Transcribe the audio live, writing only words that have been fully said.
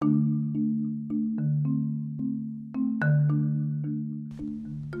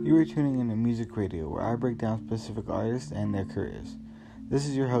You are tuning in to Music Radio, where I break down specific artists and their careers. This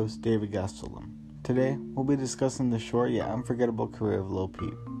is your host, David Gastelum. Today, we'll be discussing the short yet unforgettable career of Lil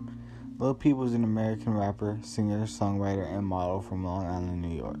Peep. Lil Peep was an American rapper, singer, songwriter, and model from Long Island,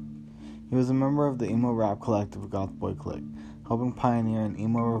 New York. He was a member of the emo rap collective Goth Boy Clique, helping pioneer an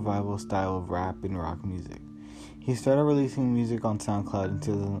emo revival style of rap and rock music. He started releasing music on SoundCloud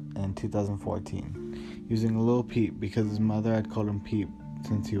in 2014, using Lil Peep because his mother had called him Peep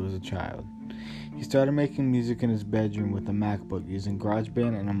since he was a child. He started making music in his bedroom with a MacBook using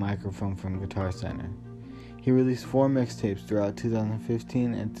GarageBand and a microphone from Guitar Center. He released 4 mixtapes throughout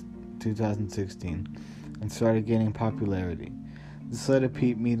 2015 and 2016 and started gaining popularity. This led to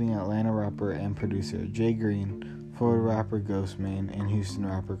Peep meeting Atlanta rapper and producer Jay Green, Florida rapper Ghostmane, and Houston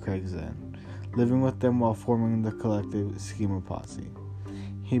rapper Craig Zen, living with them while forming the collective Schema Posse.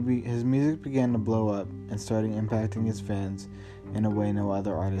 His music began to blow up and started impacting his fans in a way no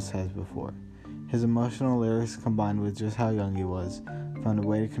other artist has before. His emotional lyrics, combined with just how young he was, found a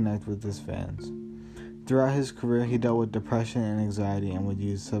way to connect with his fans. Throughout his career, he dealt with depression and anxiety and would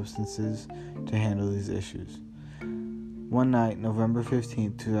use substances to handle these issues. One night, November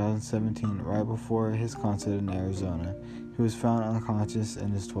 15, 2017, right before his concert in Arizona, he was found unconscious in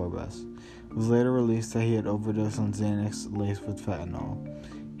his tour bus. It was later released that he had overdosed on Xanax laced with fentanyl.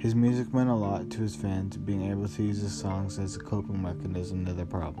 His music meant a lot to his fans, being able to use his songs as a coping mechanism to their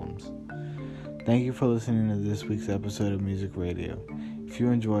problems. Thank you for listening to this week's episode of Music Radio. If you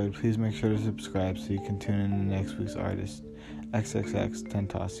enjoyed, please make sure to subscribe so you can tune in to next week's artist, XXX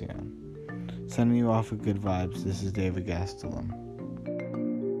Tentacion. Sending you off with good vibes, this is David Gastelum.